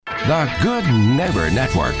the Good Neighbor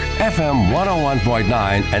Network, FM 101.9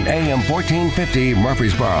 and AM 1450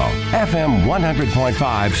 Murfreesboro, FM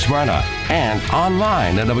 100.5 Smyrna, and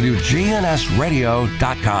online at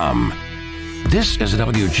WGNSradio.com. This is the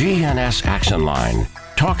WGNS Action Line,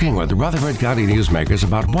 talking with Rutherford County newsmakers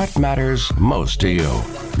about what matters most to you.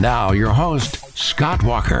 Now, your host, Scott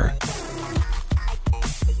Walker.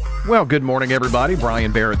 Well, good morning, everybody.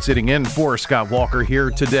 Brian Barrett sitting in for Scott Walker here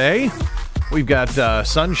today. We've got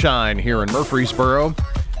sunshine here in Murfreesboro,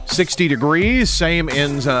 60 degrees, same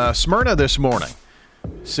in Smyrna this morning.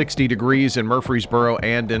 60 degrees in Murfreesboro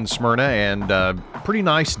and in Smyrna, and pretty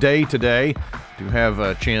nice day today. Do have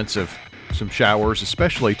a chance of some showers,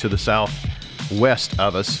 especially to the southwest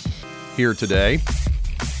of us here today.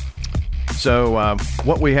 So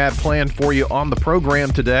what we have planned for you on the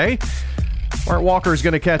program today, Bart Walker is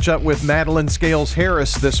going to catch up with Madeline Scales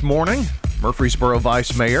Harris this morning, Murfreesboro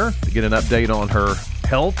Vice Mayor, to get an update on her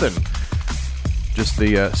health and just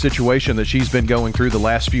the situation that she's been going through the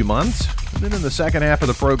last few months. And then in the second half of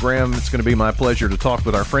the program, it's going to be my pleasure to talk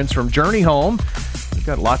with our friends from Journey Home. We've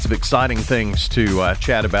got lots of exciting things to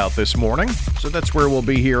chat about this morning. So that's where we'll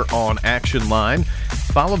be here on Action Line.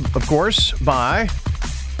 Followed, of course, by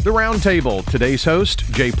the Roundtable. Today's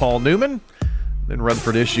host, J. Paul Newman. Then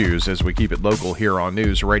Rutherford Issues as we keep it local here on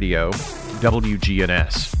News Radio,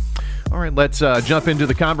 WGNS. All right, let's jump into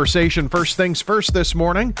the conversation. First things first this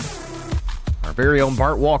morning, our very own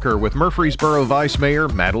Bart Walker with Murfreesboro Vice Mayor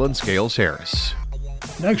Madeline Scales Harris.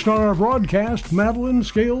 Next on our broadcast, Madeline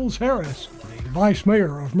Scales Harris, the Vice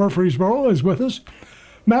Mayor of Murfreesboro, is with us.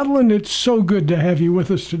 Madeline, it's so good to have you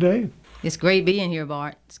with us today. It's great being here,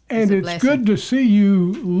 Bart. It's good to see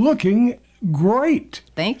you looking great.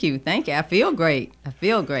 Thank you. I feel great.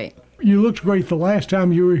 You looked great the last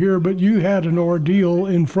time you were here, but you had an ordeal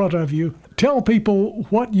in front of you. Tell people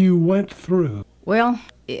what you went through. Well,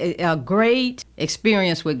 a great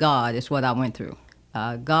experience with God is what I went through.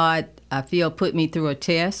 God, I feel, put me through a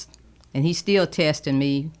test, and he's still testing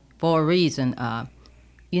me for a reason.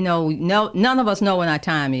 None of us know when our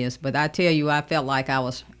time is, but I tell you, I felt like I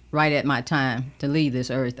was right at my time to leave this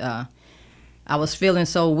earth. I was feeling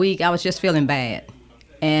so weak. I was just feeling bad.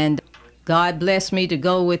 And God blessed me to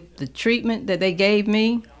go with the treatment that they gave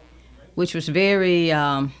me, which was very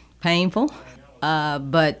painful.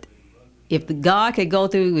 But if God could go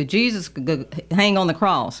through, if Jesus could hang on the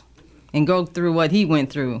cross and go through what he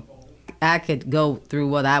went through, I could go through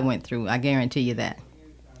what I went through. I guarantee you that.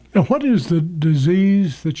 Now, what is the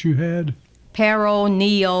disease that you had?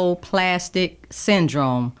 Paraneoplastic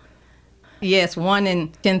syndrome. Yes, 1 in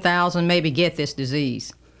 10,000 maybe get this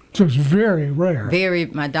disease. So it's very rare.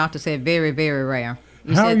 My doctor said very, very rare.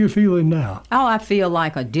 How are you feeling now? Oh, I feel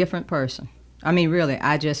like a different person. I mean, really,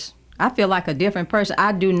 I feel like a different person.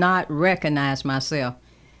 I do not recognize myself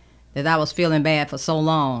that I was feeling bad for so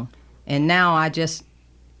long. And now I just,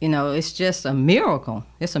 it's just a miracle.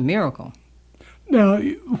 It's a miracle. Now,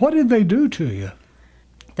 what did they do to you?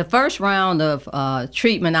 The first round of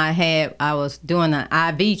treatment I had, I was doing an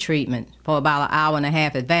IV treatment for about an hour and a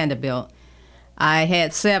half at Vanderbilt. I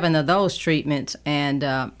had 7 of those treatments, and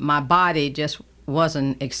my body just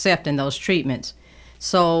wasn't accepting those treatments.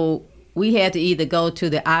 So we had to either go to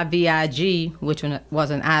the IVIG, which was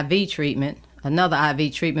an IV treatment, another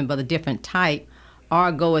IV treatment but a different type,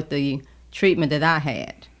 or go with the treatment that I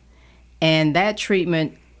had. And that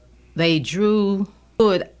treatment, they drew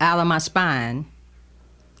fluid out of my spine,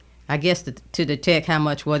 I guess to detect how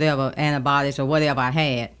much whatever antibodies or whatever I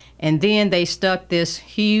had. And then they stuck this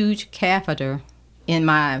huge catheter in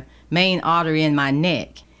my main artery in my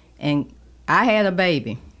neck. And I had a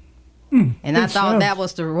baby. And I thought that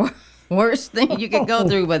was the worst thing you could go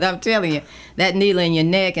through. But I'm telling you, that needle in your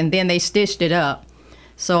neck, and then they stitched it up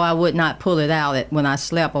so I would not pull it out when I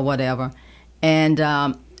slept or whatever. And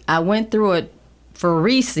I went through a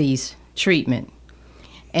pheresis treatment.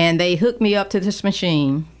 And they hooked me up to this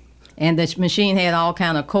machine. And the machine had all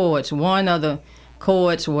kind of cords. One of the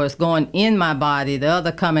cords was going in my body, the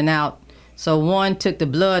other coming out. So one took the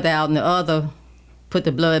blood out and the other put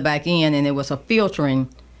the blood back in, and it was a filtering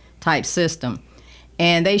type system.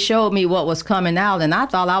 And they showed me what was coming out, and I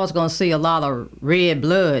thought I was going to see a lot of red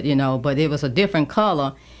blood, but it was a different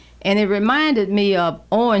color. And it reminded me of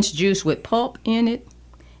orange juice with pulp in it,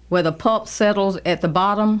 where the pulp settles at the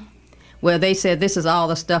bottom, where they said this is all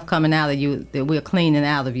the stuff coming out of you that we're cleaning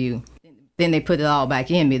out of you. Then they put it all back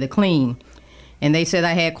in me to clean. And they said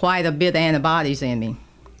I had quite a bit of antibodies in me.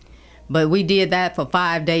 But we did that for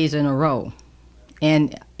 5 days in a row.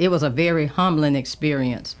 And it was a very humbling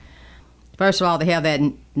experience. First of all, to have that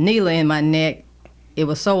needle in my neck, it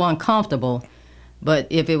was so uncomfortable. But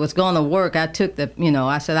if it was going to work, I took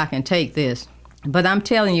I said, I can take this. But I'm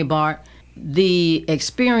telling you, Bart, the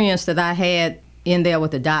experience that I had in there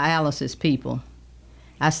with the dialysis people,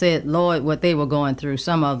 I said, Lord, what they were going through,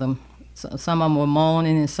 some of them were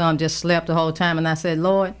moaning and some just slept the whole time. And I said,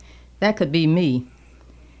 Lord, that could be me.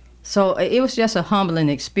 So it was just a humbling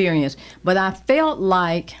experience. But I felt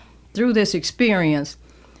like through this experience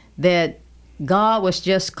that God was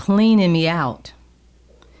just cleaning me out.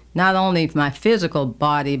 Not only my physical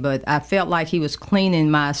body, but I felt like he was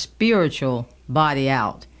cleaning my spiritual body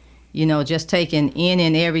out. Just taking in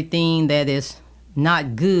and everything that is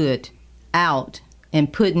not good out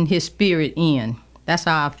and putting his spirit in. That's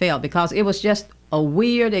how I felt, because it was just a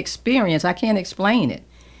weird experience. I can't explain it.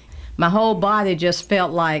 My whole body just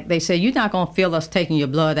felt like, they said, you're not going to feel us taking your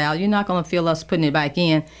blood out. You're not going to feel us putting it back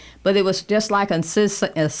in. But it was just like a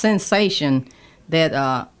sensation that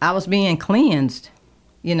I was being cleansed.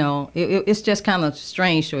 It's just kind of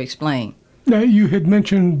strange to explain. Now, you had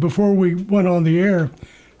mentioned before we went on the air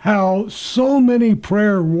how so many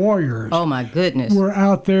prayer warriors oh my goodness were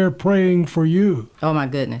out there praying for you. Oh my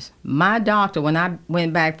goodness. My doctor, when I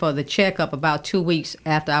went back for the checkup about 2 weeks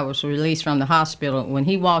after I was released from the hospital, when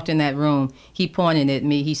he walked in that room, he pointed at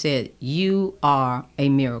me. He said, you are a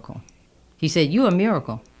miracle. He said, you a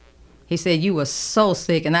miracle. He said, you were so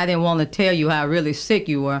sick, and I didn't want to tell you how really sick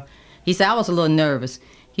you were. He said, I was a little nervous.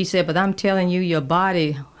 He said, but I'm telling you, your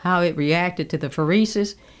body, how it reacted to the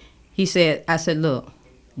pheresis. He said, I said, look,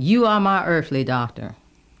 you are my earthly doctor.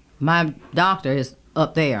 My doctor is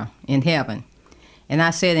up there in heaven. And I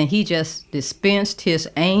said, and he just dispensed his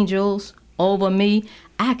angels over me.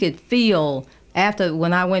 I could feel,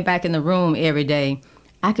 when I went back in the room every day,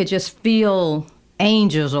 I could just feel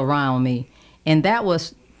angels around me. And that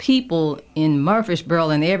was people in Murfreesboro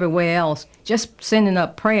and everywhere else just sending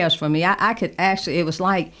up prayers for me. I could actually, it was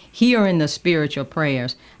like hearing the spiritual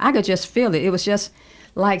prayers. I could just feel it. It was just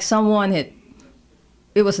like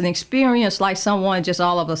it was an experience like someone just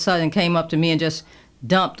all of a sudden came up to me and just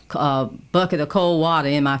dumped a bucket of cold water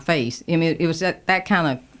in my face. I mean, it was that kind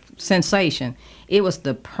of sensation. It was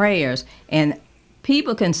the prayers. And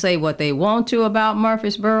people can say what they want to about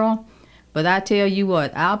Murfreesboro, but I tell you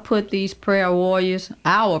what, I'll put these prayer warriors,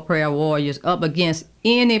 our prayer warriors, up against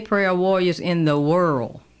any prayer warriors in the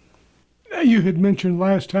world. You had mentioned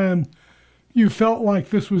last time you felt like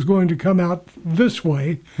this was going to come out this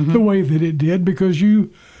way, the way that it did, because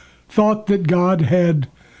you thought that God had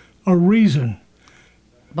a reason.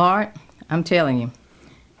 Bart, I'm telling you,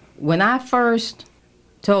 when I first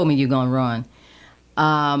told me you're going to run,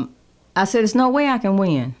 I said, there's no way I can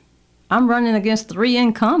win. I'm running against 3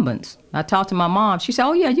 incumbents. I talked to my mom. She said,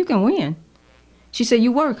 oh, yeah, you can win. She said,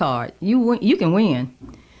 you work hard. You can win.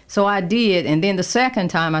 So I did, and then the second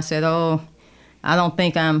time I said, oh, I don't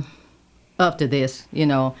think I'm up to this,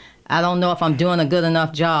 I don't know if I'm doing a good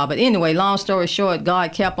enough job. But anyway, long story short,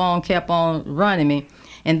 God kept on running me.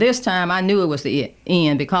 And this time I knew it was the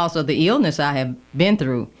end because of the illness I have been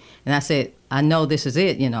through. And I said, I know this is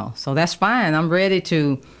it, So that's fine. I'm ready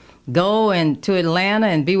to go to Atlanta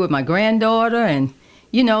and be with my granddaughter and,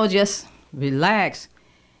 just relax.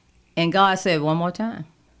 And God said, one more time.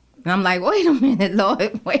 And I'm like, wait a minute,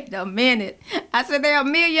 Lord, wait a minute. I said, there are a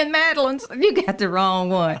million Madelines. You got the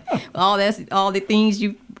wrong one. All the things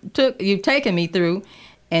you've taken me through.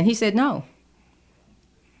 And he said, no.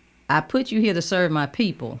 I put you here to serve my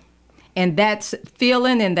people. And that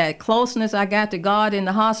feeling and that closeness I got to God in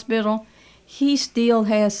the hospital, he still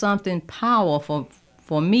has something powerful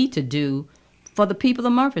for me to do for the people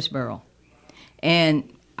of Murfreesboro.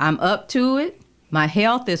 And I'm up to it. My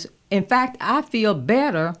health is, in fact, I feel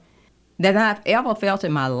better than I've ever felt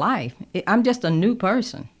in my life. I'm just a new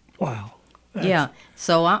person. Wow. Yeah.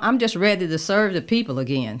 So I'm just ready to serve the people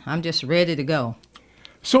again. I'm just ready to go.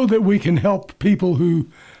 So that we can help people who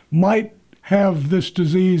might have this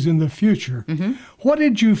disease in the future. Mm-hmm. What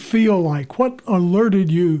did you feel like? What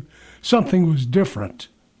alerted you something was different?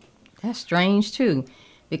 That's strange, too,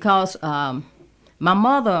 because my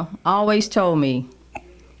mother always told me,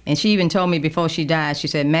 and she even told me before she died, she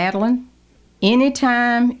said, Madeline,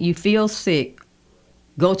 anytime you feel sick,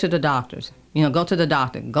 go to the doctors. Go to the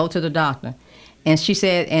doctor. And she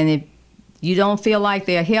said, and if you don't feel like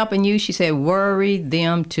they're helping you, she said, worry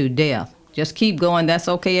them to death. Just keep going. That's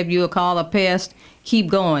okay if you call a pest. Keep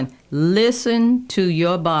going. Listen to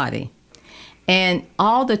your body. And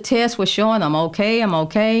all the tests were showing I'm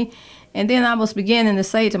okay. And then I was beginning to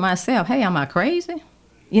say to myself, hey, am I crazy?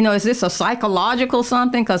 Is this a psychological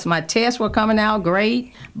something? Because my tests were coming out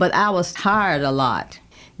great, but I was tired a lot.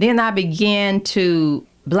 Then I began to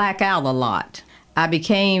black out a lot. I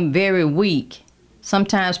became very weak.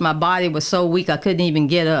 Sometimes my body was so weak I couldn't even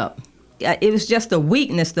get up. It was just the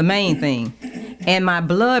weakness, the main thing. And my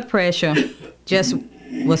blood pressure just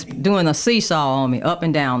was doing a seesaw on me, up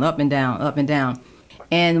and down, up and down, up and down.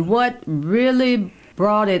 And what really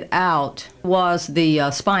brought it out was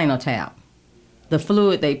the spinal tap, the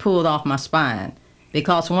fluid they pulled off my spine.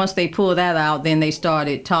 Because once they pulled that out, then they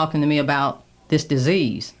started talking to me about this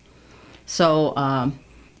disease. So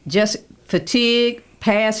just fatigue,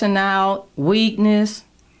 passing out, weakness,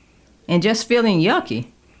 and just feeling yucky.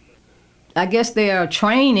 I guess their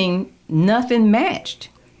training, nothing matched,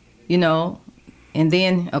 you know. And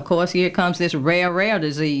then, of course, here comes this rare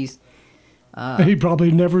disease. He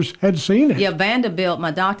probably never had seen it. Yeah, Vanderbilt,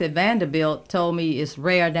 my doctor at Vanderbilt told me it's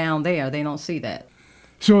rare down there. They don't see that.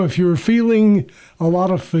 So if you're feeling a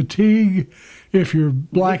lot of fatigue, if you're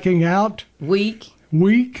blacking out, weak,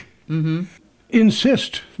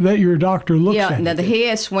 insist that your doctor looks at it. Yeah, the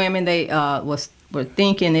head swimming, they were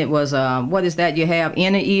thinking it was, what is that you have,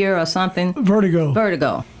 inner ear or something?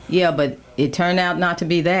 Vertigo. Yeah, but it turned out not to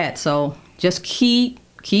be that. So just keep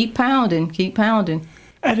pounding.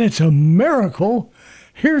 And it's a miracle.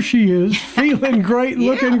 Here she is, feeling great,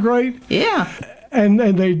 looking great. Yeah. And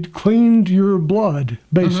they cleaned your blood,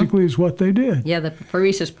 basically, is what they did. Yeah, the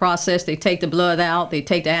apheresis process, they take the blood out, they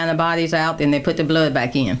take the antibodies out, then they put the blood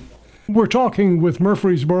back in. We're talking with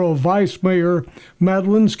Murfreesboro Vice Mayor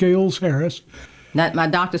Madeline Scales Harris. My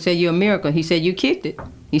doctor said, you're a miracle. He said, you kicked it.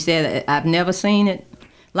 He said, I've never seen it.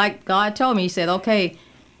 Like God told me, he said, okay,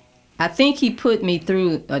 I think he put me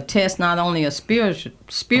through a test, not only a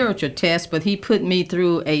spiritual test, but he put me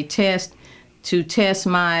through a test to test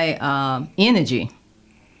my energy.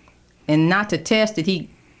 And not to test it, he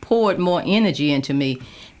poured more energy into me.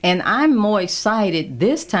 And I'm more excited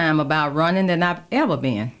this time about running than I've ever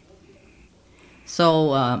been.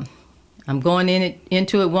 So I'm going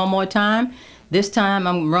into it one more time. This time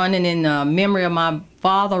I'm running in memory of my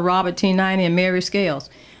father, Robert T. Knighty, and Mary Scales.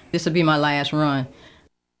 This will be my last run.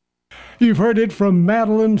 You've heard it from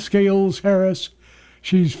Madeline Scales Harris.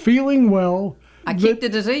 She's feeling well. I kicked the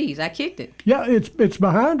disease. I kicked it. Yeah, it's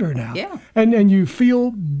behind her now. Yeah. And you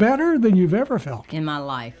feel better than you've ever felt. In my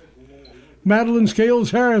life. Madeline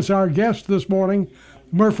Scales Harris, our guest this morning,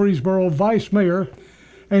 Murfreesboro Vice Mayor,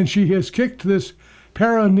 and she has kicked this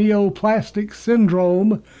paraneoplastic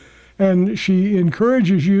syndrome, and she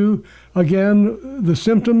encourages you, again, the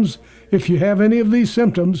symptoms, if you have any of these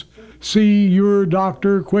symptoms, see your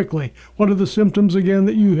doctor quickly. What are the symptoms again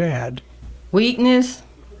that you had? Weakness,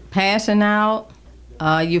 passing out,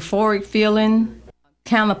 euphoric feeling,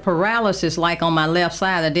 kind of paralysis like on my left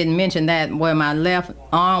side. I didn't mention that, where my left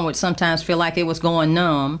arm would sometimes feel like it was going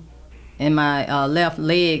numb, and my left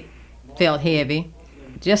leg felt heavy.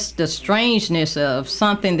 Just the strangeness of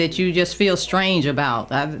something that you just feel strange about.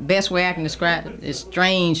 The best way I can describe it is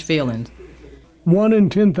strange feelings. 1 in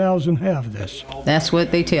 10,000 have this. That's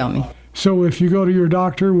what they tell me. So if you go to your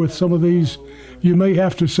doctor with some of these, you may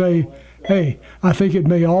have to say, hey, I think it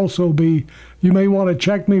may also be, you may want to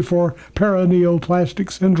check me for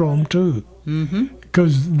paraneoplastic syndrome too.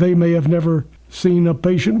 Because they may have never seen a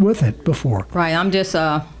patient with it before. Right, I'm just,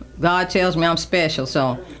 God tells me I'm special,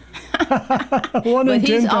 so. But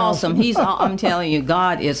he's awesome. I'm telling you,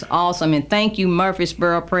 God is awesome. And thank you,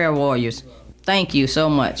 Murfreesboro Prayer Warriors. Thank you so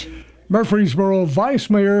much. Murfreesboro Vice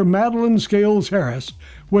Mayor Madeline Scales Harris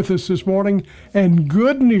with us this morning, and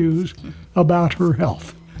good news about her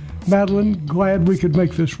health. Madeline, glad we could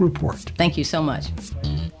make this report. Thank you so much.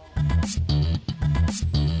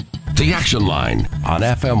 The Action Line on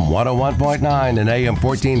FM 101.9 and AM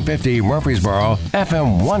 1450 Murfreesboro,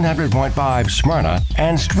 FM 100.5 Smyrna,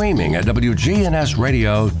 and streaming at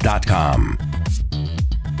WGNSradio.com.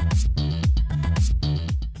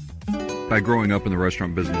 By growing up in the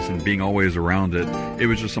restaurant business and being always around it, it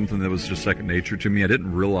was just something that was just second nature to me. I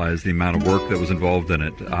didn't realize the amount of work that was involved in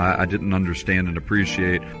it. I didn't understand and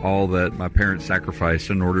appreciate all that my parents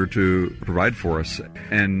sacrificed in order to provide for us.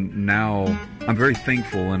 And now I'm very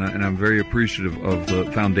thankful and I'm very appreciative of the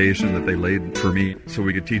foundation that they laid for me so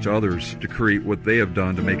we could teach others to create what they have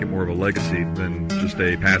done to make it more of a legacy than just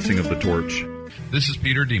a passing of the torch. This is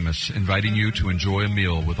Peter Demas inviting you to enjoy a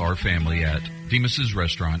meal with our family at Demas's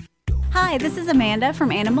Restaurant. Hi, this is Amanda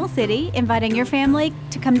from Animal City, inviting your family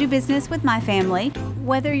to come do business with my family.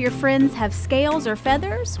 Whether your friends have scales or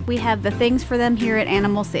feathers, we have the things for them here at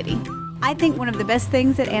Animal City. I think one of the best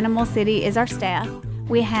things at Animal City is our staff.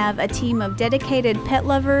 We have a team of dedicated pet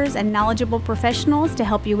lovers and knowledgeable professionals to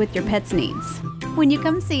help you with your pet's needs. When you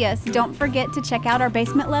come see us, don't forget to check out our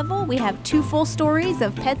basement level. We have 2 full stories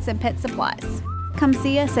of pets and pet supplies. Come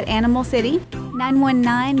see us at Animal City,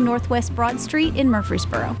 919 Northwest Broad Street in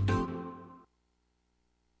Murfreesboro.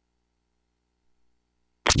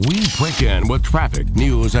 We break in with traffic,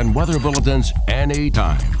 news, and weather bulletins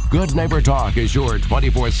anytime. Good Neighbor Talk is your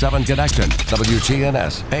 24/7 connection.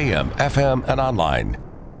 WGNS, AM, FM, and online.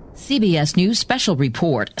 CBS News special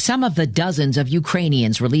report. Some of the dozens of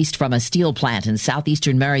Ukrainians released from a steel plant in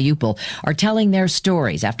southeastern Mariupol are telling their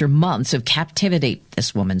stories after months of captivity.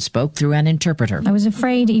 This woman spoke through an interpreter. I was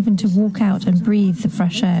afraid even to walk out and breathe the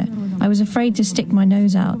fresh air. I was afraid to stick my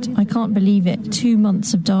nose out. I can't believe it. 2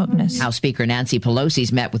 months of darkness. House Speaker Nancy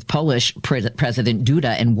Pelosi's met with Polish President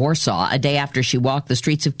Duda in Warsaw a day after she walked the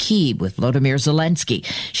streets of Kyiv with Volodymyr Zelensky.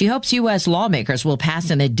 She hopes U.S. lawmakers will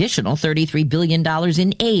pass an additional $33 billion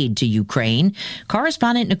in aid to Ukraine.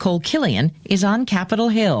 Correspondent Nicole Killian is on Capitol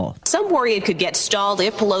Hill. Some worry it could get stalled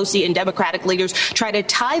if Pelosi and Democratic leaders try to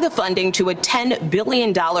tie the funding to a $10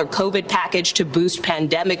 billion COVID package to boost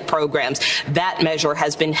pandemic programs. That measure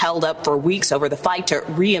has been held up for weeks over the fight to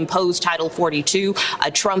reimpose Title 42,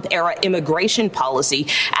 a Trump-era immigration policy.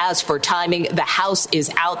 As for timing, the House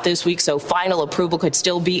is out this week, so final approval could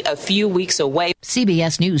still be a few weeks away.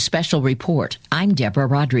 CBS News special report. I'm Deborah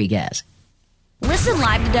Rodriguez. Listen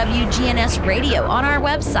live to WGNS Radio on our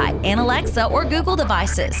website and Alexa or Google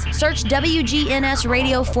devices. Search WGNS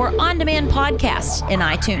Radio for on-demand podcasts in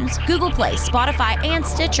iTunes, Google Play, Spotify, and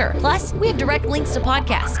Stitcher. Plus, we have direct links to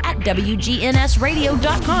podcasts at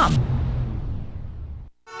WGNSradio.com.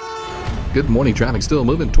 Good morning. Traffic still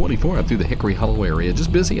moving 24 up through the Hickory Hollow area.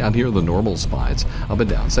 Just busy out here in the normal spots. Up and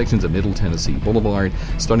down sections of Middle Tennessee Boulevard.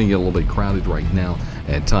 Starting to get a little bit crowded right now.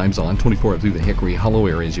 At times on 24 up through the Hickory Hollow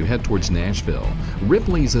area as you head towards Nashville.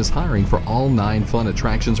 Ripley's is hiring for all 9 fun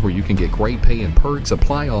attractions where you can get great pay and perks.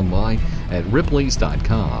 Apply online at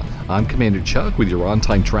Ripley's.com. I'm Commander Chuck with your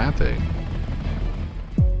on-time traffic.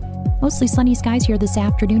 Mostly sunny skies here this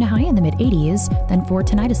afternoon, a high in the mid-80s. Then for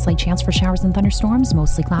tonight, a slight chance for showers and thunderstorms,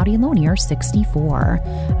 mostly cloudy and low near 64.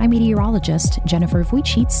 I'm meteorologist Jennifer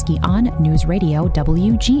Wojcicki on News Radio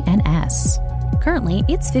WGNS. Currently,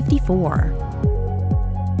 it's 54.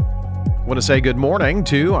 I want to say good morning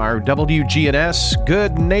to our WGNS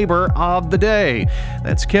Good Neighbor of the Day.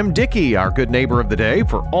 That's Kim Dickey, our Good Neighbor of the Day,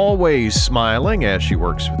 for always smiling as she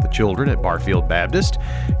works with the children at Barfield Baptist.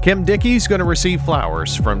 Kim Dickey's going to receive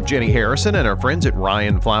flowers from Jenny Harrison and her friends at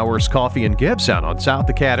Ryan Flowers Coffee and Gifts out on South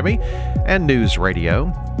Academy and News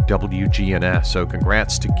Radio WGNS. So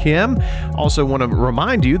congrats to Kim. Also want to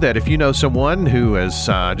remind you that if you know someone who has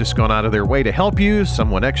just gone out of their way to help you,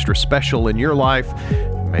 someone extra special in your life,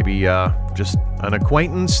 maybe just an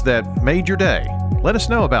acquaintance that made your day, let us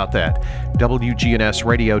know about that.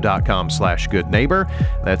 WGNSradio.com/goodneighbor.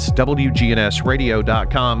 That's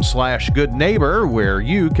WGNSradio.com/goodneighbor, where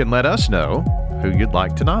you can let us know who you'd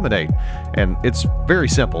like to nominate. And it's very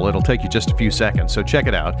simple. It'll take you just a few seconds. So check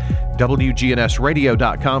it out.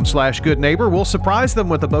 WGNSradio.com/goodneighbor. We'll surprise them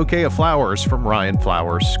with a bouquet of flowers from Ryan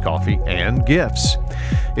Flowers Coffee and Gifts.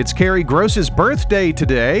 It's Carrie Gross's birthday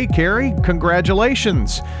today. Carrie,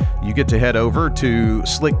 congratulations. You get to head over to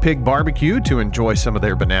Slick Pig Barbecue to enjoy some of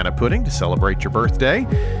their banana pudding to celebrate your birthday.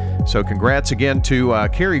 So congrats again to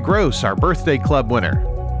Carrie Gross, our birthday club winner.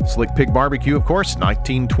 Slick Pig Barbecue, of course,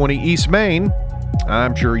 1920 East Main.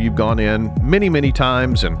 I'm sure you've gone in many, many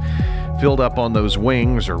times and filled up on those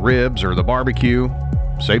wings or ribs or the barbecue.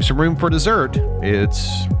 Save some room for dessert.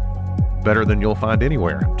 It's better than you'll find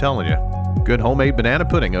anywhere, I'm telling you. Good homemade banana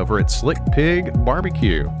pudding over at Slick Pig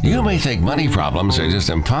Barbecue. You may think money problems are just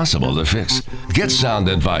impossible to fix. Get sound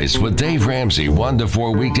advice with Dave Ramsey 1 to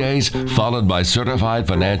 4 weekdays, followed by certified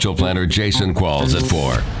financial planner Jason Qualls at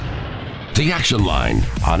 4. The Action Line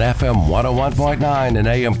on FM 101.9 and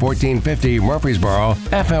AM 1450 Murfreesboro,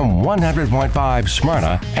 FM 100.5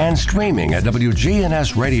 Smyrna, and streaming at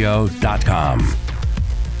WGNSradio.com.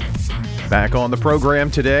 Back on the program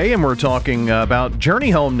today, and we're talking about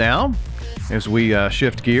Journey Home now. As we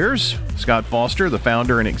shift gears, Scott Foster, the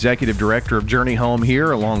founder and executive director of Journey Home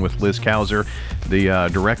here, along with Liz Kauser, the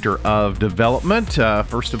director of development.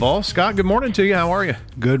 First of all, Scott, good morning to you. How are you?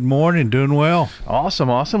 Good morning. Doing well. Awesome.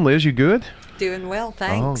 Liz, you good? Doing well,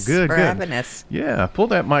 thanks for having us. Yeah, pull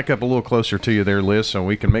that mic up a little closer to you there, Liz, so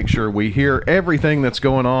we can make sure we hear everything that's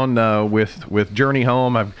going on with Journey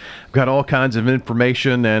Home. I've got all kinds of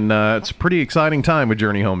information, and it's a pretty exciting time with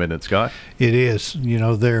Journey Home, isn't it, Scott? It is. You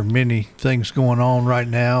know, there are many things going on right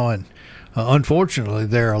now, and unfortunately,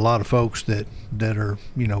 there are a lot of folks that are,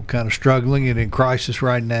 you know, kind of struggling and in crisis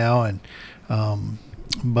right now, and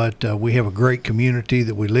but we have a great community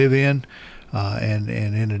that we live in. And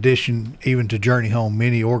in addition, even to Journey Home,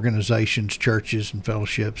 many organizations, churches, and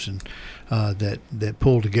fellowships, and that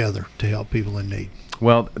pull together to help people in need.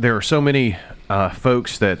 Well, there are so many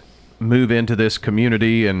folks that move into this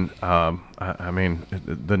community, and I mean,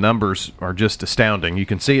 the numbers are just astounding. You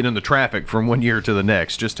can see it in the traffic from one year to the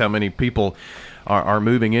next, just how many people are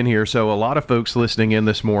moving in here. So a lot of folks listening in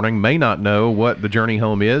this morning may not know what the Journey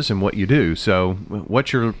Home is and what you do. So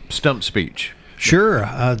what's your stump speech? Sure.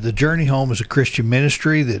 The Journey Home is a Christian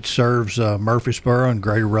ministry that serves Murfreesboro and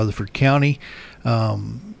Greater Rutherford County,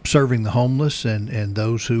 serving the homeless and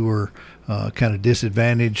those who are kind of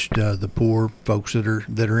disadvantaged, the poor folks that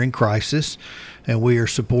are in crisis. And we are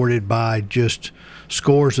supported by just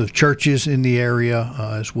scores of churches in the area,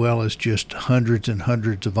 as well as just hundreds and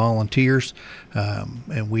hundreds of volunteers.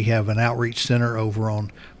 And we have an outreach center over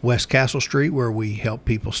on West Castle Street where we help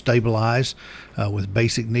people stabilize with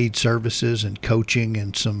basic needs services and coaching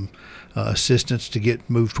and some assistance to get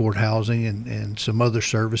moved toward housing and some other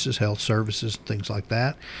services, health services, things like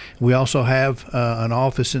that. We also have an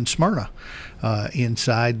office in Smyrna,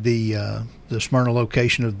 inside the Smyrna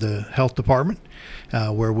location of the health department,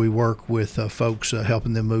 where we work with folks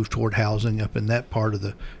helping them move toward housing up in that part of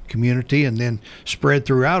the community. And then spread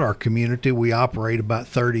throughout our community, we operate about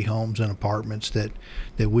 30 homes and apartments that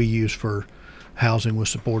we use for housing with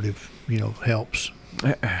supportive, helps.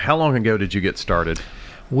 How long ago did you get started?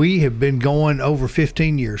 We have been going over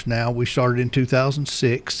 15 years now. We started in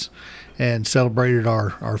 2006 and celebrated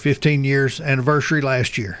our 15 years anniversary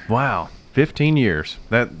last year. Wow, 15 years.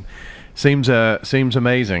 That seems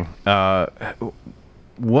amazing.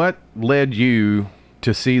 What led you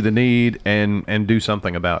to see the need and do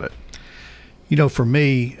something about it? For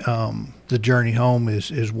me, the Journey Home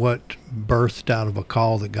is what birthed out of a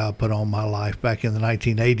call that God put on my life back in the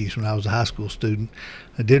 1980s when I was a high school student.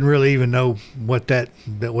 I didn't really even know what that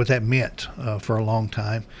meant for a long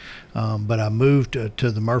time, but I moved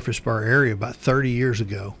to the Murfreesboro area about 30 years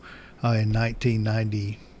ago in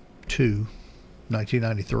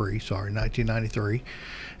 1993,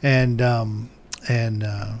 and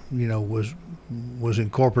was in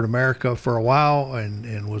corporate America for a while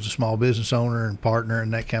and was a small business owner and partner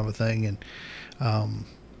and that kind of thing. And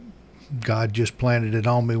God just planted it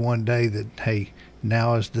on me one day that, hey,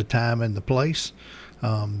 now is the time and the place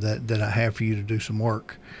that I have for you to do some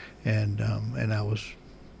work. And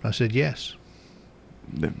I said yes.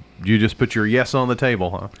 You just put your yes on the table,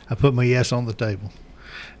 huh? I put my yes on the table.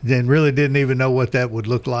 Then really didn't even know what that would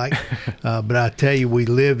look like. But I tell you, we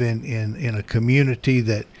live in a community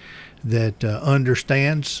that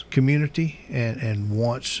understands community and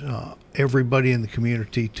wants everybody in the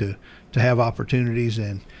community to have opportunities.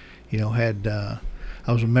 And I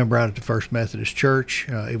was a member out at the First Methodist Church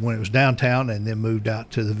when it was downtown, and then moved out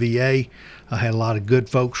to the VA. I had a lot of good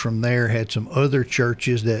folks from there. Had some other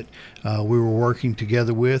churches that we were working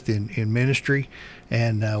together with in ministry,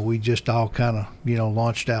 and we just all kind of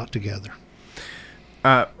launched out together.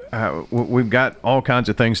 We've got all kinds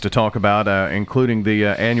of things to talk about, including the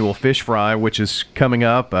annual fish fry, which is coming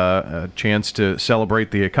up, a chance to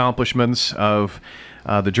celebrate the accomplishments of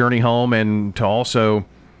the Journey Home, and to also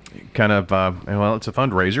kind of, it's a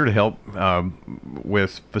fundraiser to help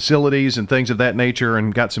with facilities and things of that nature,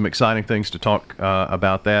 and got some exciting things to talk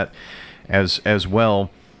about that as well.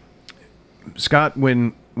 Scott,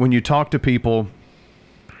 when you talk to people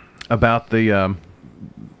about the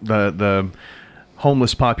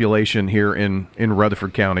homeless population here in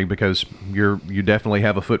Rutherford County, because you definitely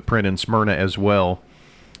have a footprint in Smyrna as well,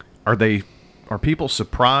 are people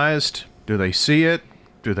surprised? Do they see it?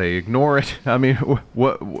 Do they ignore it? I mean,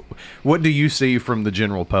 what do you see from the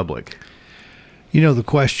general public? The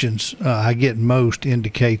questions I get most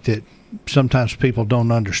indicate that sometimes people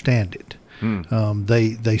don't understand it.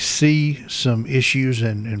 They see some issues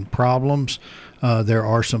and problems. There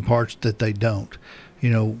are some parts that they don't.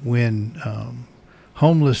 When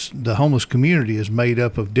the homeless community is made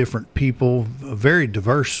up of different people, very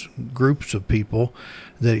diverse groups of people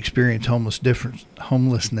that experience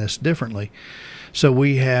homelessness differently. So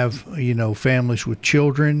we have, families with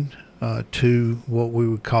children to what we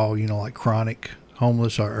would call, like chronic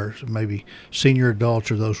homeless or maybe senior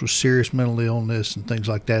adults or those with serious mental illness and things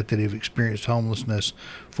like that have experienced homelessness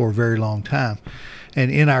for a very long time.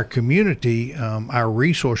 And in our community, our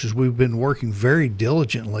resources, we've been working very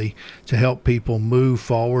diligently to help people move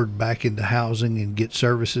forward back into housing and get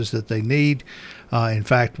services that they need. In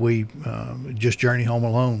fact, we just Journey Home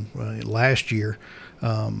alone last year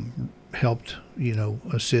helped,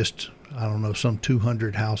 assist, some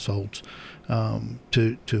 200 households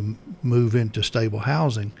to move into stable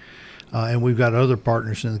housing. And we've got other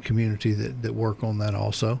partners in the community that work on that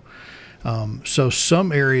also. So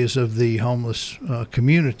some areas of the homeless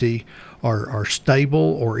community are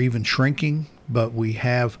stable or even shrinking, but we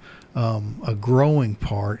have a growing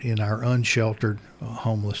part in our unsheltered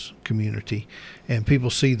homeless community, and people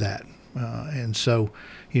see that, and so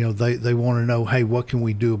they want to know, hey, what can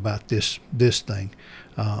we do about this thing?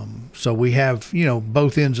 So we have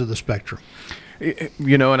both ends of the spectrum.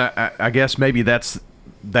 And I guess maybe that's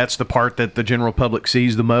the part that the general public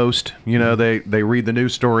sees the most. They read the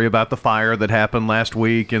news story about the fire that happened last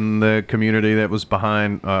week in the community that was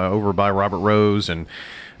behind over by Robert Rose, and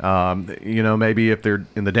maybe if they're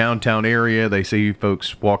in the downtown area, they see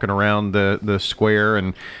folks walking around the square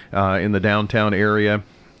and in the downtown area,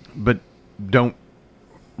 but don't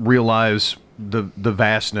realize the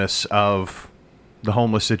vastness of the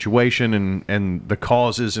homeless situation and the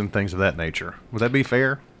causes and things of that nature. Would that be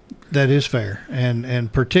fair? That is fair,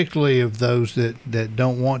 and particularly of those that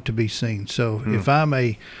don't want to be seen. So if I'm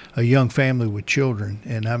a young family with children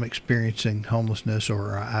and I'm experiencing homelessness,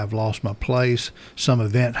 or I've lost my place, some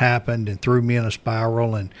event happened and threw me in a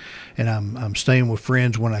spiral, and I'm staying with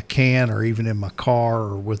friends when I can, or even in my car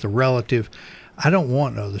or with a relative, I don't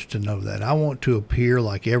want others to know that. I want to appear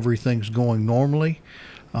like everything's going normally,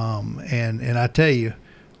 and I tell you,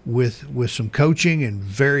 with some coaching and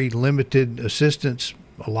very limited assistance,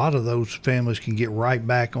 a lot of those families can get right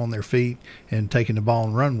back on their feet and taking the ball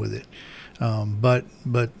and run with it. But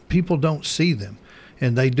people don't see them,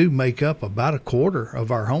 and they do make up about a quarter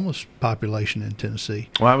of our homeless population in Tennessee.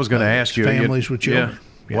 Well, I was going to ask you, families with children.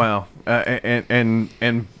 Yeah. Wow,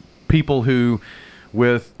 and people who,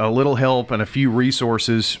 with a little help and a few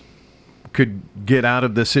resources, could get out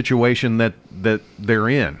of the situation that they're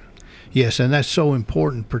in. Yes, and that's so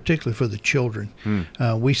important, particularly for the children.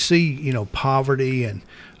 We see, poverty and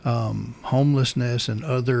homelessness and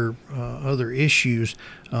other issues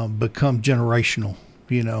become generational,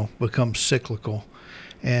 become cyclical,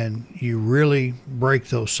 and you really break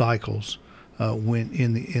those cycles when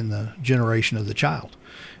in the generation of the child.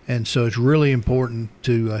 And so it's really important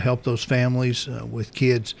to help those families with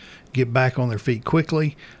kids get back on their feet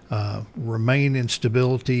quickly, remain in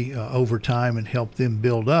stability over time, and help them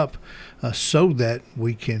build up so that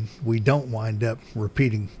we don't wind up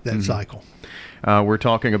repeating that cycle. We're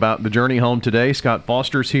talking about the Journey Home today. Scott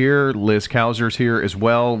Foster's here. Liz Kauser's here as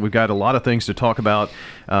well. We've got a lot of things to talk about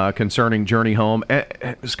concerning Journey Home.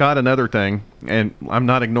 Scott, another thing, and I'm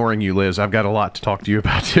not ignoring you, Liz. I've got a lot to talk to you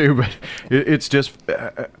about too, but it's just,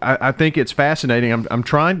 I think it's fascinating. I'm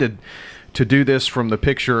trying to do this from the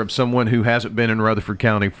picture of someone who hasn't been in Rutherford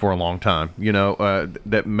County for a long time,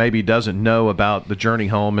 that maybe doesn't know about the Journey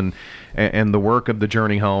Home and the work of the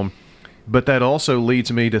Journey Home. But that also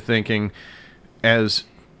leads me to thinking, I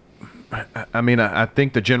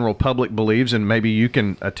think the general public believes, and maybe you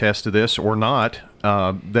can attest to this or not,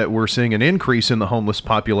 that we're seeing an increase in the homeless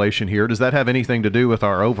population here. Does that have anything to do with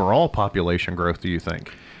our overall population growth, do you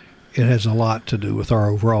think? It has a lot to do with our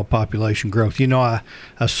overall population growth. I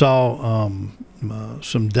saw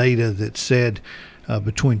some data that said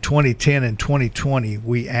between 2010 and 2020,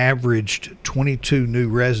 we averaged 22 new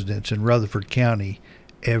residents in Rutherford County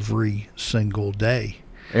every single day.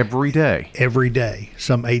 Every day? Every day.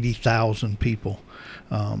 Some 80,000 people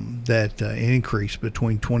that increased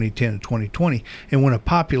between 2010 and 2020. And when a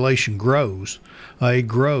population grows, it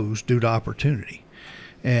grows due to opportunity.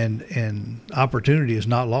 And opportunity is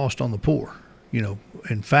not lost on the poor.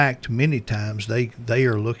 In fact, many times they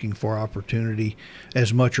are looking for opportunity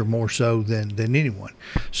as much or more so than anyone.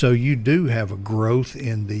 So you do have a growth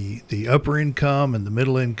in the upper income and the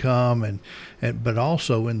middle income, and but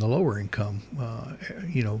also in the lower income,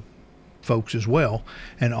 folks as well.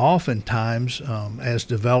 And oftentimes, as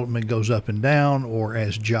development goes up and down, or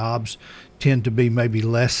as jobs tend to be maybe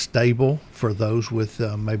less stable for those with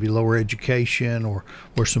maybe lower education or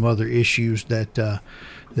some other issues that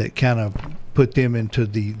kind of put them into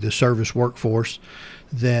the service workforce,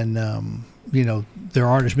 then there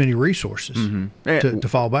aren't as many resources to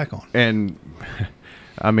fall back on. And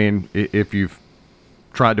if you've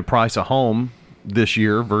tried to price a home this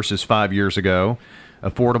year versus 5 years ago,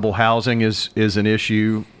 affordable housing is an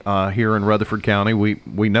issue here in Rutherford County.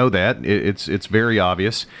 We know that. It's very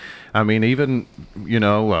obvious. Even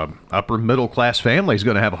upper middle class family is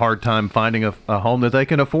going to have a hard time finding a home that they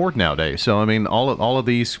can afford nowadays. So all of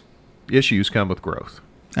these issues come with growth.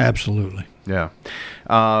 Absolutely. Yeah.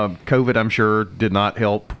 COVID, I'm sure, did not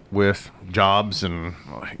help with jobs and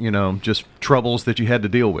just troubles that you had to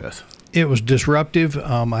deal with. It was disruptive.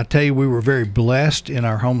 I tell you, we were very blessed in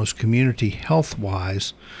our homeless community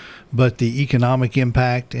health-wise, but the economic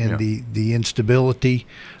impact and the instability,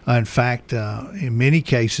 in fact, in many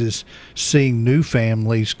cases, seeing new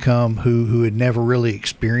families come who had never really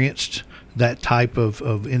experienced that type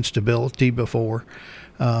of instability before.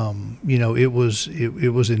 It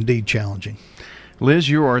was indeed challenging. Liz,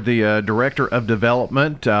 you are the Director of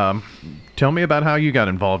Development. Tell me about how you got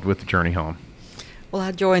involved with the Journey Home. Well,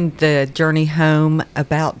 I joined the Journey Home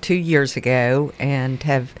about 2 years ago and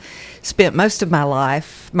have spent most of my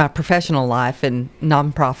professional life, in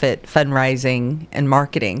nonprofit fundraising and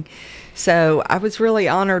marketing. So I was really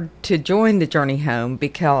honored to join the Journey Home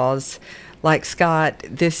because, like Scott,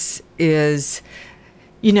 this is,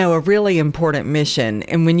 a really important mission.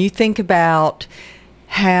 And when you think about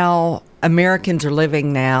how Americans are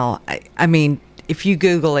living now, I mean, if you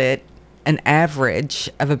Google it, an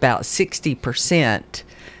average of about 60%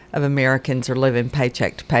 of Americans are living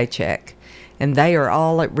paycheck to paycheck, and they are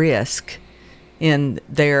all at risk in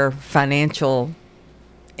their financial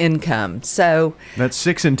income. So that's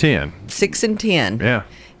 6 in 10. 6 in 10. Yeah.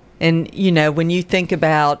 And when you think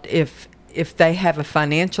about if they have a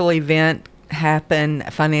financial event happen,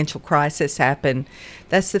 a financial crisis happen,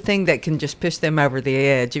 that's the thing that can just push them over the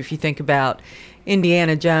edge. If you think about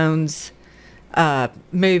Indiana Jones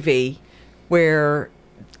movie, where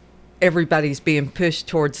everybody's being pushed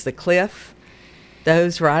towards the cliff,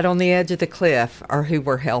 those right on the edge of the cliff are who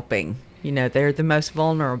we're helping. They're the most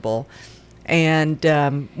vulnerable. And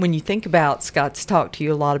when you think about, Scott's talked to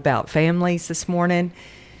you a lot about families this morning.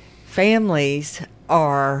 Families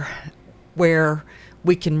are where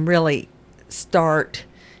we can really start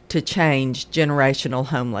to change generational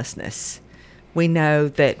homelessness. We know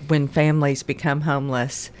that when families become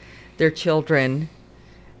homeless, their children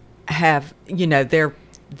have, they're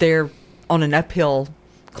on an uphill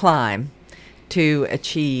climb to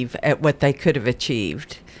achieve at what they could have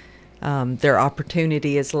achieved. Their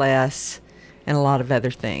opportunity is less, and a lot of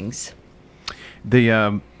other things.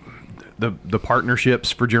 The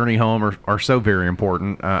partnerships for Journey Home are so very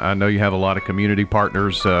important. I know you have a lot of community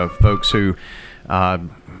partners, folks who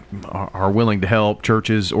are willing to help,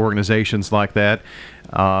 churches, organizations like that.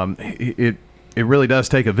 It really does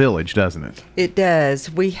take a village, doesn't it? It does.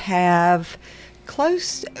 We have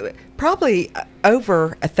probably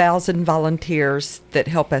over 1,000 volunteers that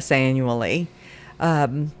help us annually.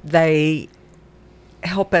 They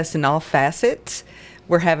help us in all facets.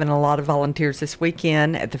 We're having a lot of volunteers this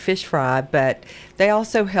weekend at the Fish Fry, but they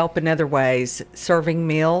also help in other ways, serving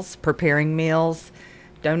meals, preparing meals,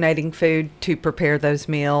 donating food to prepare those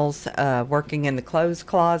meals, working in the clothes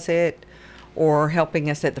closet, or helping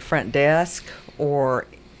us at the front desk, or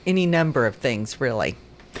any number of things, really.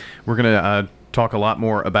 We're going to talk a lot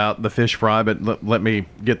more about the Fish Fry, but let me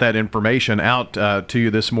get that information out to you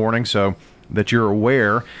this morning so that you're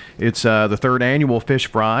aware. It's the third annual Fish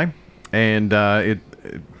Fry, and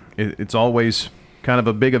it's always kind of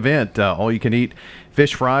a big event. All you can eat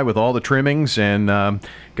fish fry with all the trimmings, and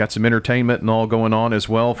got some entertainment and all going on as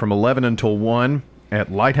well from 11 until 1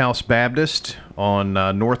 at Lighthouse Baptist on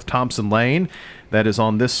North Thompson Lane. That is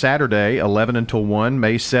on this Saturday, 11 until 1,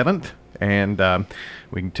 May 7th. And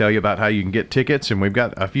we can tell you about how you can get tickets, and we've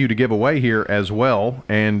got a few to give away here as well.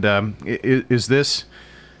 And is this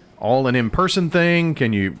all an in-person thing?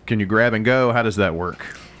 Can you grab and go? How does that work?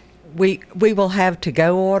 We will have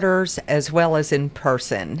to-go orders as well as in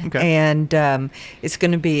person. Okay. And it's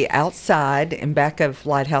going to be outside in back of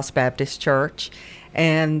Lighthouse Baptist Church.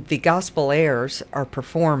 And the Gospel Airs are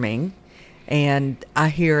performing. And I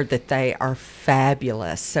hear that they are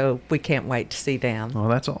fabulous, so we can't wait to see them. Oh,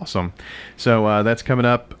 that's awesome. So that's coming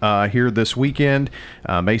up here this weekend,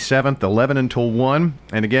 May 7th, 11 until 1.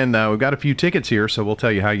 And again, we've got a few tickets here, so we'll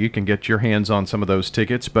tell you how you can get your hands on some of those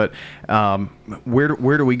tickets. But where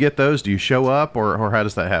do we get those? Do you show up, or how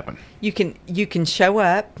does that happen? You can show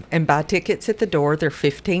up and buy tickets at the door. They're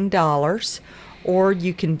 $15. Or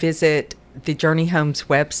you can visit the Journey Home's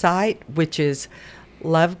website, which is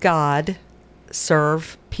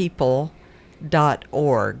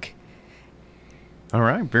lovegodservepeople.org. All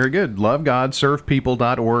right, very good.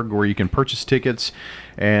 lovegodservepeople.org, where you can purchase tickets.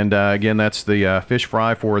 And again, that's the Fish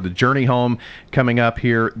Fry for the Journey Home coming up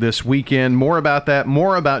here this weekend. More about that,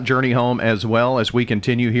 more about Journey Home as well as we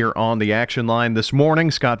continue here on the Action Line this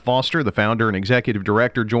morning. Scott Foster, the founder and executive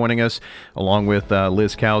director, joining us, along with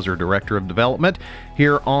Liz Kauser, director of development,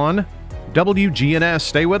 here on WGNS.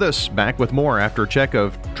 Stay with us. Back with more after a check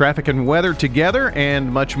of traffic and weather together, and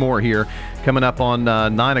much more here coming up on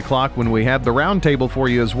 9 o'clock when we have the roundtable for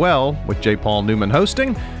you as well, with J. Paul Newman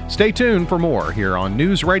hosting. Stay tuned for more here on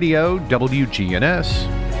News Radio WGNS.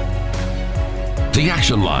 The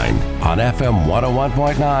Action Line on FM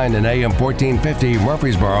 101.9 and AM 1450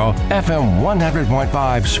 Murfreesboro, FM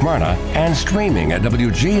 100.5 Smyrna, and streaming at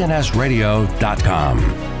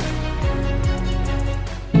WGNSradio.com.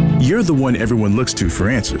 You're the one everyone looks to for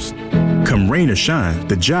answers. Come rain or shine,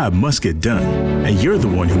 the job must get done, and you're the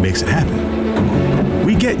one who makes it happen.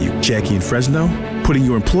 We get you, Jackie in Fresno, putting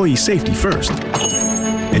your employee safety first.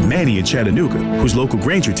 And Manny in Chattanooga, whose local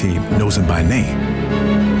Grainger team knows him by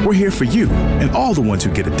name. We're here for you and all the ones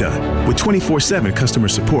who get it done, with 24/7 customer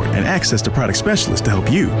support and access to product specialists to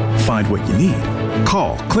help you find what you need.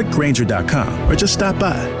 Call, click Grainger.com, or just stop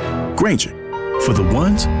by. Grainger, for the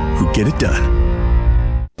ones who get it done.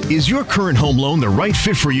 Is your current home loan the right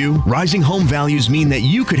fit for you? Rising home values mean that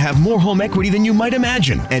you could have more home equity than you might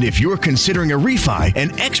imagine. And if you're considering a refi,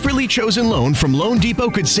 an expertly chosen loan from Loan Depot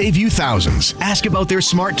could save you thousands. Ask about their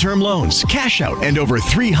smart term loans, cash out, and over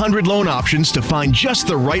 300 loan options to find just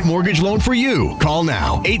the right mortgage loan for you. Call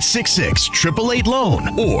now,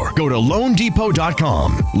 866-888-LOAN, or go to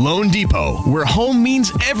LoanDepot.com. Loan Depot, where home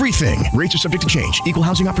means everything. Rates are subject to change. Equal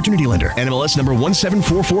housing opportunity lender. NMLS number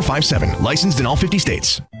 174457. Licensed in all 50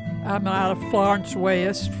 states. I'm out of Florence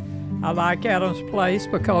West. I like Adams Place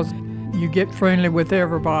because you get friendly with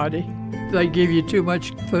everybody. They give you too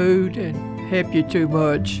much food and help you too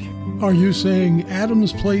much. Are you saying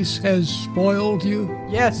Adams Place has spoiled you?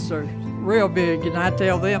 Yes, sir. Real big, and I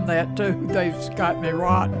tell them that too. They've got me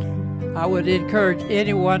rotten. I would encourage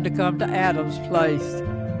anyone to come to Adams Place.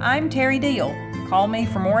 I'm Terry Deal. Call me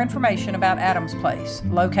for more information about Adams Place,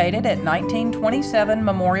 located at 1927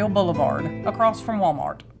 Memorial Boulevard, across from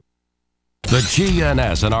Walmart. The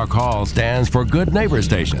GNS in our call stands for Good Neighbor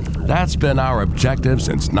Station. That's been our objective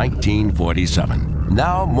since 1947.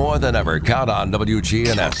 Now more than ever, count on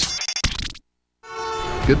WGNS.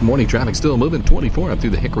 Good morning. Traffic still moving 24 up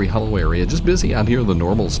through the Hickory Hollow area. Just busy out here in the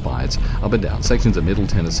normal spots. Up and down sections of Middle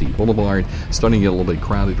Tennessee Boulevard. Starting to get a little bit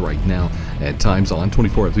crowded right now. At times on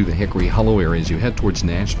 24 up through the Hickory Hollow area as you head towards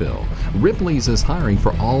Nashville. Ripley's is hiring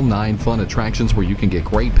for all 9 fun attractions where you can get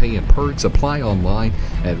great pay and perks. Apply online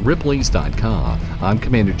at Ripley's.com. I'm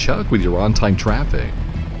Commander Chuck with your on-time traffic.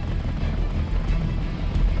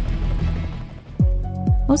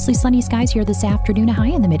 Mostly sunny skies here this afternoon, a high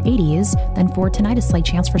in the mid-80s. Then for tonight, a slight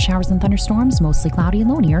chance for showers and thunderstorms, mostly cloudy and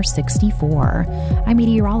low near 64. I'm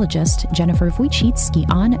meteorologist Jennifer Vujcicki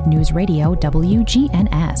on News Radio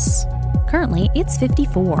WGNS. Currently, it's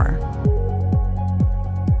 54.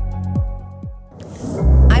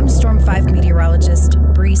 I'm Storm 5 meteorologist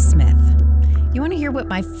Bree Smith. You want to hear what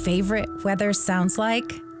my favorite weather sounds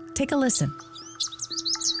like? Take a listen.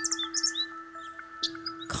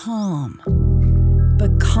 Calm.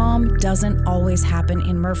 But calm doesn't always happen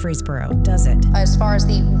in Murfreesboro, does it? As far as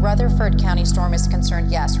the Rutherford County storm is concerned,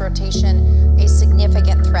 yes, rotation, a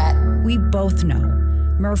significant threat. We both know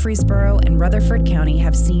Murfreesboro and Rutherford County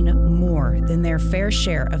have seen more than their fair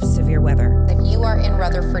share of severe weather. If you are in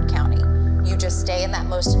Rutherford County, you just stay in that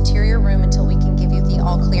most interior room until we can give you the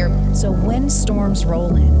all clear. So when storms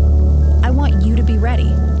roll in, I want you to be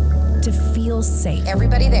ready, to feel safe.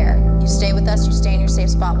 Everybody there, you stay with us, you stay in your safe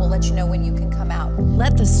spot. We'll let you know when you can come out.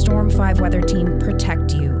 Let the Storm 5 weather team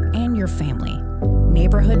protect you and your family,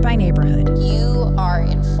 neighborhood by neighborhood. You are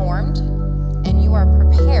informed and you are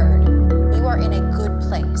prepared. You are in a good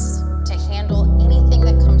place to handle anything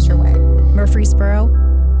that comes your way. Murfreesboro,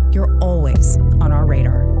 you're always on our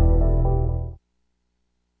radar.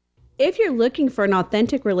 If you're looking for an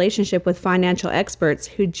authentic relationship with financial experts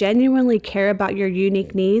who genuinely care about your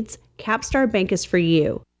unique needs, Capstar Bank is for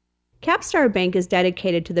you. Capstar Bank is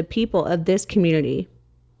dedicated to the people of this community.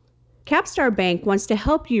 Capstar Bank wants to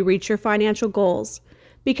help you reach your financial goals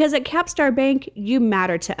because at Capstar Bank, you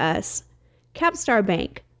matter to us. Capstar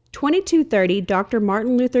Bank, 2230 Dr.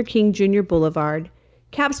 Martin Luther King Jr. Boulevard,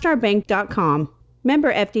 capstarbank.com.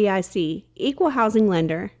 Member FDIC, Equal Housing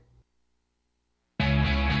Lender.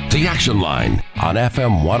 The Action Line on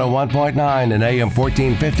FM 101.9 and AM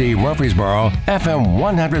 1450 Murfreesboro, FM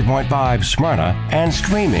 100.5 Smyrna, and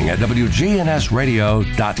streaming at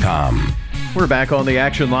WGNSradio.com. We're back on the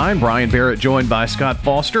Action Line. Brian Barrett joined by Scott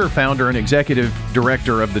Foster, founder and executive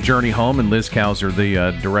director of the Journey Home, and Liz Kauser,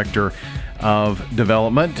 the director of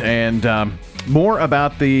development. And more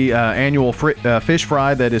about the annual fish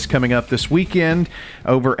fry that is coming up this weekend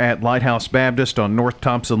over at Lighthouse Baptist on North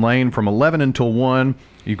Thompson Lane from 11 until 1.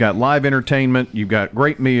 You've got live entertainment, you've got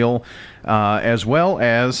great meal, as well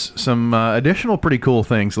as some additional pretty cool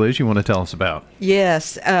things, Liz, you want to tell us about.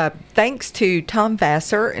 Yes, thanks to Tom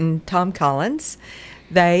Vassar and Tom Collins.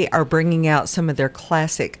 They are bringing out some of their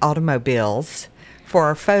classic automobiles for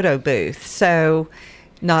our photo booth. So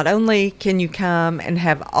not only can you come and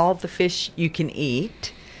have all the fish you can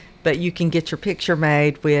eat, but you can get your picture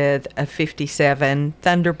made with a 57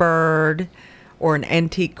 Thunderbird, or an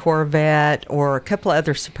antique Corvette, or a couple of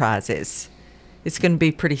other surprises. it's going to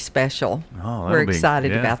be pretty special. We're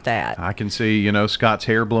excited about that. I can see, Scott's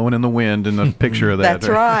hair blowing in the wind in the picture of that. That's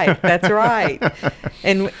right. That's right.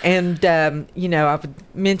 And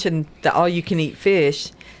I've mentioned the all-you-can-eat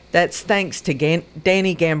fish. That's thanks to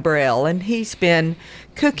Danny Gambrell, and he's been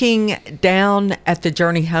cooking down at the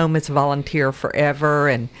Journey Home as a volunteer forever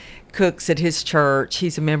and cooks at his church.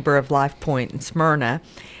 He's a member of Life Point in Smyrna,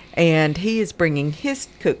 and he is bringing his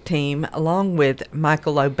cook team along with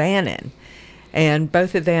Michael O'Bannon. And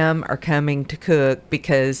both of them are coming to cook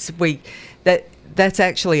because that's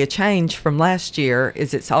actually a change from last year.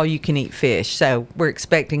 It's all you can eat fish. So we're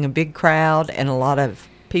expecting a big crowd and a lot of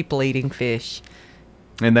people eating fish.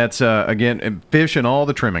 And that's again fish and all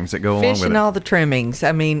the trimmings that go along with it. Fish and all the trimmings.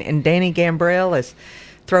 I mean, and Danny Gambrell is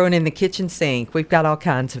throwing in the kitchen sink. We've got all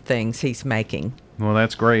kinds of things he's making. Well,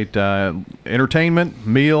 that's great. Entertainment,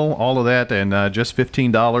 meal, all of that, and just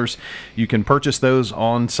 $15. You can purchase those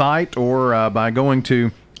on site or by going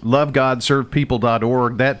to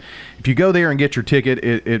lovegodservepeople.org. That if you go there and get your ticket,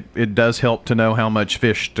 it does help to know how much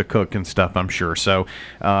fish to cook and stuff, I'm sure. So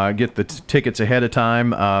get the tickets ahead of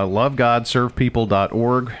time.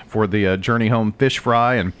 Lovegodservepeople.org for the Journey Home Fish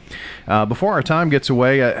Fry. And before our time gets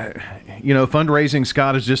away, fundraising,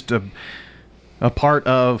 Scott, is just a part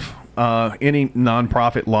of any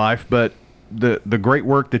nonprofit life, but the great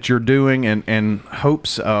work that you're doing and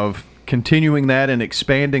hopes of continuing that and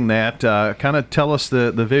expanding that, kind of tell us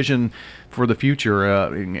the vision for the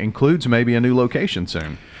future. Includes maybe a new location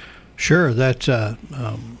soon. Sure. That's,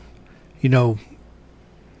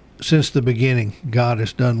 since the beginning, God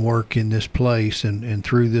has done work in this place and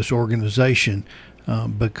through this organization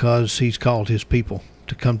because he's called his people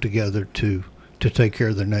to come together to take care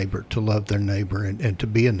of their neighbor, to love their neighbor, and to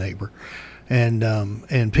be a neighbor.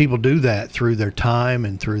 And people do that through their time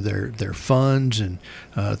and through their funds and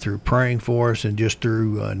through praying for us and just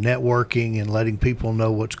through networking and letting people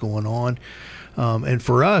know what's going on. And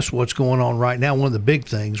for us, what's going on right now, one of the big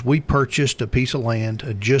things, we purchased a piece of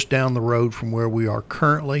land just down the road from where we are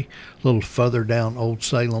currently, a little further down Old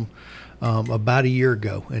Salem, about a year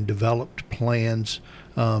ago, and developed plans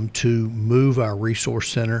to move our resource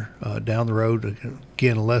center down the road,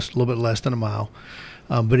 again, a little bit less than a mile.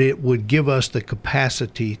 But it would give us the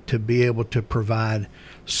capacity to be able to provide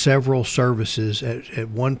several services at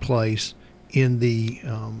one place in the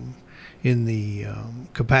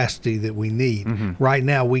capacity that we need. Mm-hmm. Right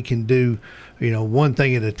now, we can do one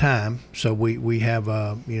thing at a time. So we have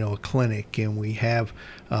a clinic, and we have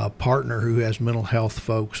a partner who has mental health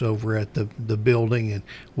folks over at the building, and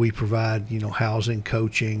we provide housing,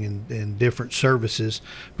 coaching, and different services.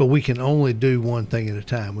 But we can only do one thing at a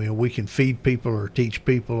time. We can feed people or teach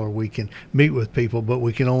people, or we can meet with people, but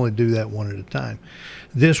we can only do that one at a time.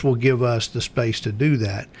 This will give us the space to do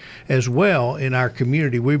that. As well, in our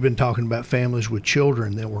community, we've been talking about families with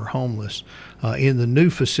children that were homeless. In the new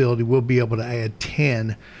facility, we'll be able to add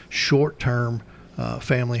 10 short-term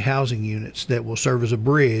family housing units that will serve as a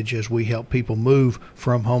bridge as we help people move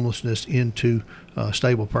from homelessness into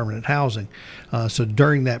stable permanent housing. So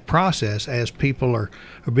during that process, as people are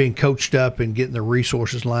being coached up and getting their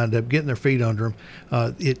resources lined up, getting their feet under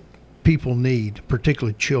them, people need,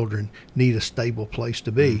 particularly children, need a stable place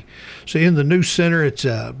to be. So in the new center, it's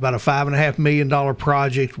about a $5.5 million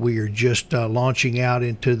project. We are just launching out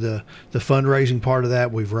into the fundraising part of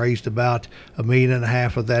that. We've raised about $1.5 million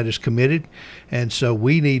of that is committed. And so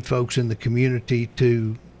we need folks in the community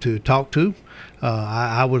to talk to.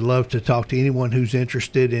 I would love to talk to anyone who's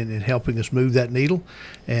interested in helping us move that needle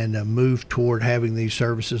and move toward having these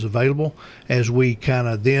services available. As we kind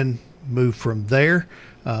of then move from there,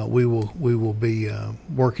 we will be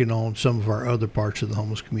working on some of our other parts of the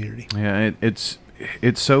homeless community. Yeah, it's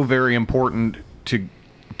so very important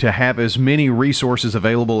to have as many resources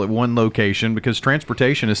available at one location, because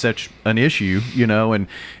transportation is such an issue, and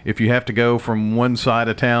if you have to go from one side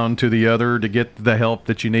of town to the other to get the help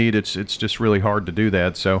that you need, it's just really hard to do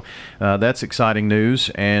that. So that's exciting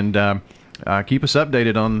news, and keep us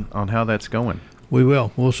updated on how that's going. We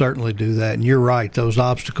will. We'll certainly do that. And you're right. Those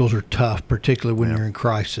obstacles are tough, particularly when you're in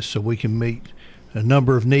crisis. So we can meet a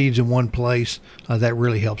number of needs in one place. That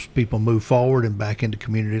really helps people move forward and back into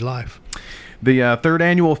community life. The third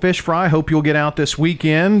annual Fish Fry, hope you'll get out this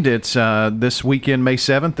weekend. It's this weekend, May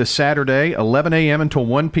 7th, this Saturday, 11 a.m. until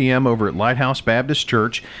 1 p.m. over at Lighthouse Baptist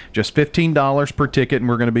Church. Just $15 per ticket, and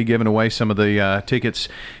we're going to be giving away some of the tickets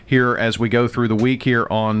here as we go through the week here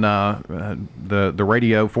on the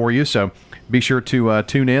radio for you. So be sure to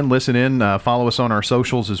tune in, listen in, follow us on our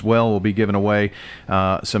socials as well. We'll be giving away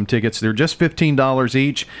some tickets. They're just $15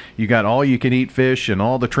 each. You got all you can eat fish and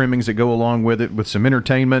all the trimmings that go along with it, with some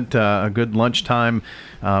entertainment, a good lunch lunchtime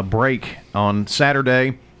break on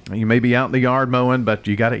Saturday. You may be out in the yard mowing, but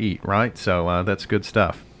you got to eat, right? So that's good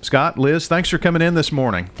stuff. Scott, Liz, thanks for coming in this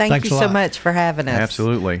morning. Thanks you so much for having us.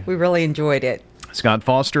 Absolutely. We really enjoyed it. Scott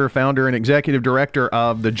Foster, founder and executive director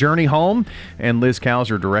of The Journey Home, and Liz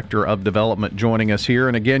Kauser, director of development, joining us here.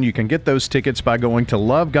 And again, you can get those tickets by going to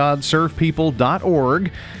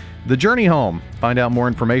lovegodservepeople.org. The Journey Home. Find out more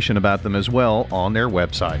information about them as well on their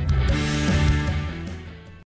website.